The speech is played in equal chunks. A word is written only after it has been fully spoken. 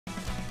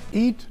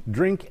Eat,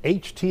 Drink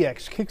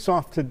HTX kicks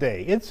off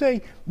today. It's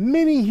a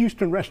mini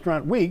Houston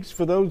Restaurant Weeks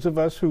for those of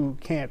us who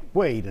can't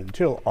wait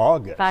until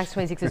August. Fox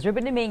 26's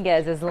Ruben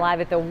Dominguez is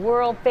live at the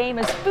World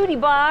Famous Foodie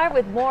Barr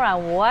with more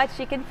on what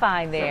you can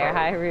find there.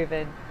 Hi,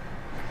 Ruben.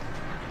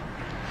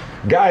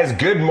 Guys,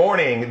 good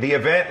morning. The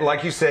event,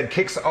 like you said,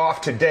 kicks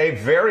off today.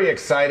 Very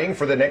exciting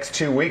for the next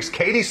 2 weeks.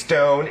 Katie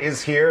Stone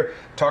is here.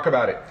 Talk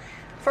about it.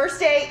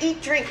 First day,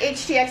 Eat, Drink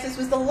HTX. This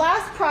was the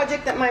last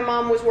project that my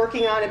mom was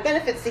working on. It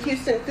benefits the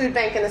Houston Food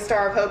Bank and the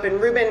Star of Hope.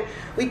 And Ruben,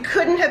 we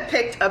couldn't have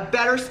picked a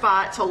better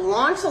spot to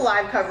launch the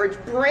live coverage.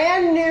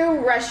 Brand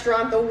new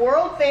restaurant, the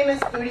World Famous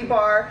Foodie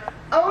Barr.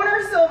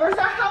 Owner Silver,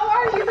 so how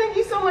are you? Thank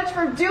you so much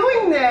for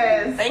doing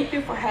this. Thank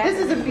you for having me.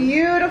 This is a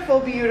beautiful,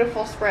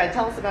 beautiful spread.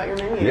 Tell us about your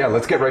menu. Yeah,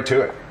 let's get right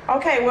to it.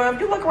 Okay, well, if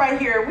you look right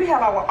here, we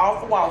have our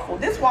awful waffle.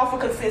 This waffle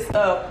consists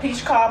of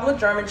peach cobbler,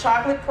 German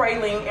chocolate,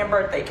 praline, and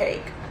birthday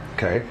cake.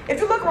 Okay.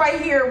 If you look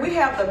right here, we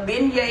have the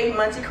beignet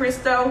Monte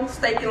Cristo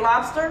steak and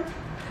lobster.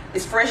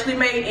 It's freshly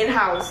made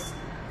in-house.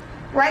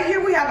 Right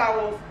here we have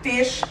our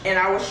fish and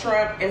our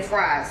shrimp and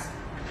fries,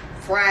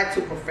 fried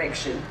to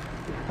perfection.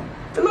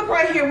 If you look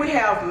right here, we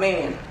have,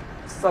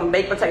 some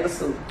baked potato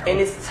soup, and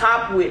it's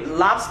topped with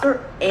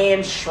lobster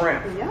and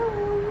shrimp.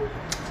 Yum.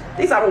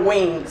 These are the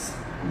wings.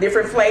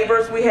 Different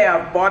flavors. We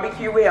have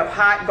barbecue, we have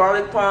hot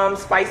garlic plum,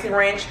 spicy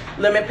ranch,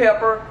 lemon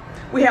pepper.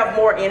 We have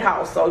more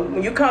in-house, so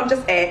when you come,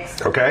 just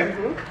ask. Okay.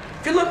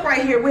 If you look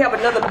right here, we have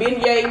another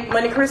beignet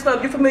Monte Cristo.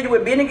 If you're familiar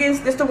with Dominguez,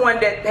 this is the one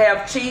that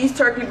have cheese,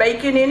 turkey,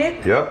 bacon in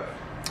it. Yep.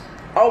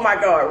 Oh my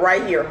God,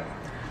 right here.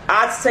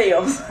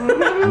 Oxtails.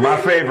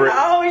 My favorite.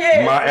 Oh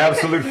yeah. My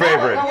absolute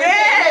favorite.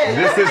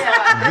 Yes.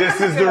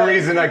 This is the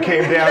reason I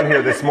came down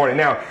here this morning.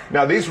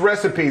 Now these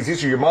recipes,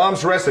 these are your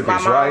mom's recipes, My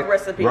mom's right?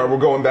 recipe. Right, we're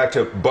going back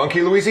to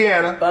Bunkie,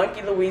 Louisiana.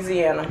 Bunkie,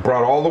 Louisiana.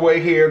 Brought all the way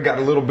here, got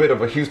a little bit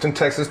of a Houston,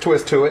 Texas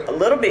twist to it. A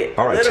little bit.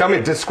 All right, tell me,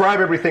 describe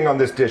everything on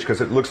this dish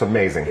because it looks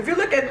amazing. If you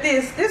look at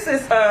this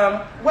is,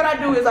 what I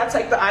do is I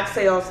take the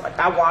oxtails,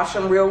 I wash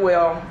them real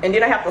well, and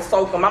then I have to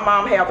soak them. My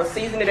mom have a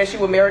seasoning that she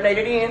would marinate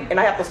it in, and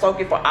I have to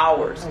soak it for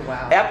hours. Oh,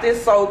 wow. After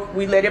it's soaked,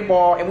 we let it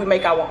boil, and we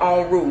make our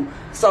own roux.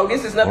 So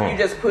this is nothing you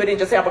just put in,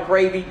 just have a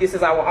gravy. This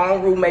is our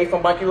own roux made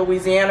from Bunkie,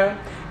 Louisiana.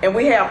 And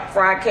we have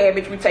fried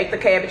cabbage. We take the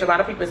cabbage. A lot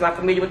of people is not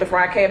familiar with the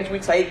fried cabbage. We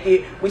take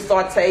it, we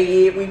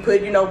saute it, we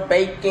put,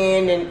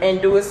 bacon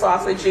and do a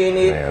sausage in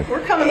it. Man.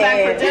 We're coming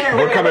back for dinner.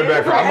 We're coming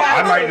back for,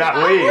 I might not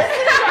leave.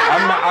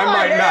 I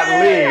might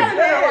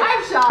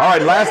not leave. All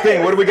right, last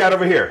thing, what do we got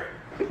over here?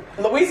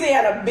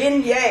 Louisiana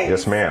beignets.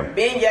 Yes, ma'am.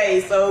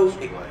 Beignets. So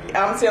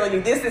I'm telling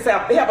you, this is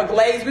how we have a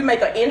glaze. We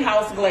make an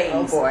in-house glaze.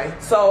 Oh boy.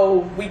 So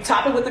we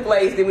top it with the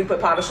glaze, then we put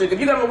powdered sugar. If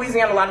you go to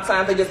Louisiana, a lot of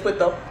times they just put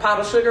the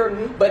powdered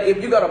sugar. But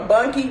if you go to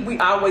Bunkie, we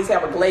always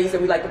have a glaze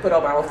that we like to put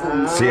over our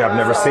food. See, I've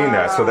never seen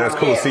that, so that's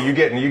cool. Yeah. See, you're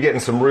getting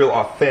some real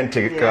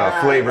authentic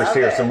flavors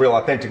here, some real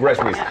authentic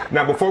recipes.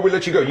 Now, before we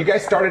let you go, you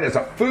guys started as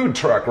a food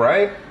truck,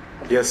 right?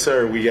 Yes,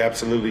 sir. We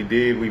absolutely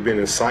did. We've been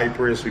in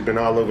Cyprus. We've been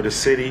all over the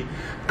city.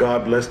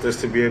 God blessed us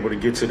to be able to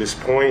get to this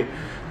point.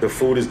 The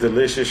food is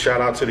delicious.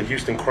 Shout out to the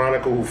Houston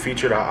Chronicle who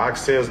featured our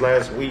oxtails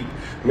last week.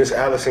 Miss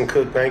Allison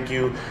Cook, thank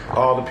you.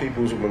 All the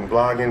people who've been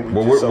blogging.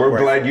 We're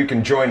glad you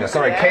can join us.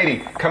 All right,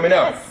 Katie, coming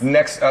up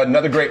next,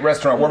 another great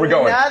restaurant. Where are we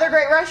going? Another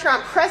great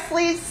restaurant,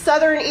 Presley's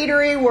Southern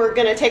Eatery. We're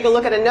going to take a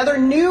look at another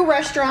new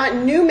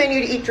restaurant, new menu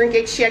to Eat, Drink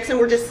HTX, and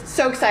we're just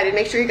so excited.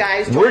 Make sure you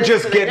guys join us.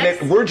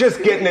 We're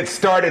just getting it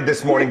started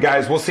this morning,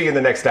 guys. We'll see you in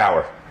the next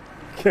hour.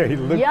 Okay,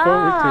 look Yum!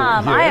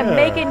 forward to it. I am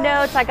making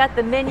notes. I got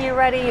the menu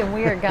ready, and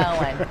we are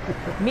going.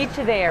 Meet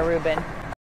you there, Ruben.